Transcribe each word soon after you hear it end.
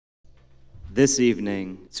This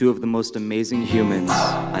evening, two of the most amazing humans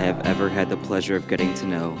I have ever had the pleasure of getting to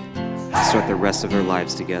know start the rest of their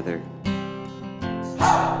lives together.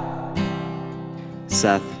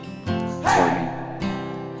 Seth, Courtney,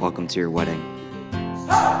 welcome to your wedding.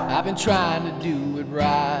 I've been trying to do it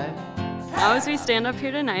right. Now as we stand up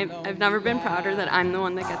here tonight, I've never been prouder that I'm the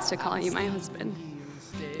one that gets to call you my husband.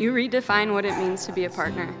 You redefine what it means to be a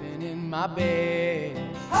partner. Sleeping in my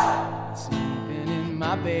bed, sleeping in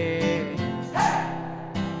my bed.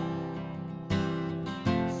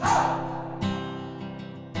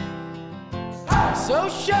 So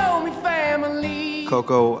show me family.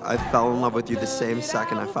 Coco, I fell in love with you the same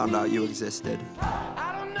second I found out you existed.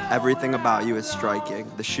 Everything about you is striking.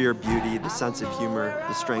 The sheer beauty, the sense of humor,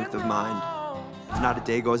 the strength of mind. Not a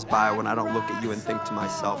day goes by when I don't look at you and think to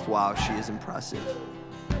myself, wow, she is impressive.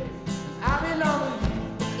 I belong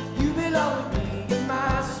with you, you belong with me,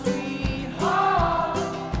 my sweetheart.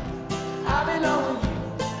 I belong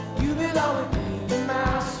with you, you belong with me,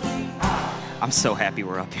 my sweetheart. I'm so happy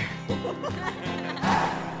we're up here.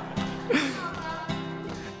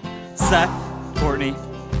 Seth, Courtney,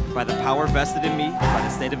 by the power vested in me by the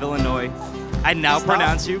state of Illinois, I now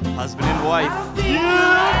pronounce you husband and wife.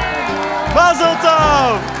 Yeah! Mazel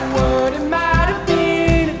tov! What it might have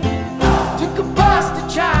been if you took a bus to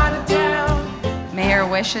Chinatown. May your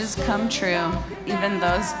wishes come true, even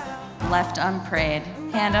those left unprayed.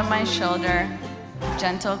 Hand on my shoulder,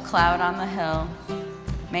 gentle cloud on the hill.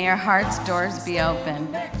 May your heart's doors be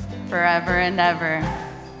open forever and ever.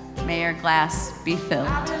 May your glass be filled.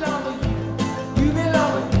 I belong with you, you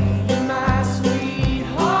belong with me, my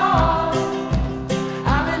sweetheart.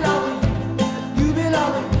 I belong with you, you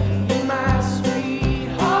belong with me, my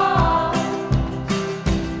sweetheart.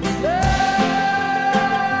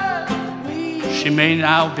 Love me. She may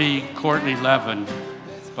now be Courtney Levin,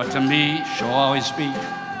 but to me, she'll always be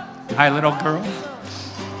my little girl.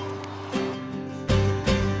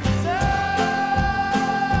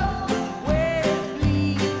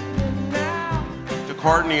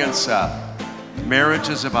 Courtney and Seth, marriage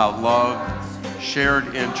is about love,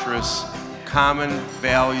 shared interests, common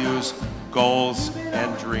values, goals,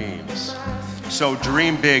 and dreams. So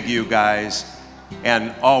dream big, you guys,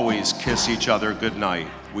 and always kiss each other goodnight.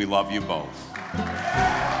 We love you both.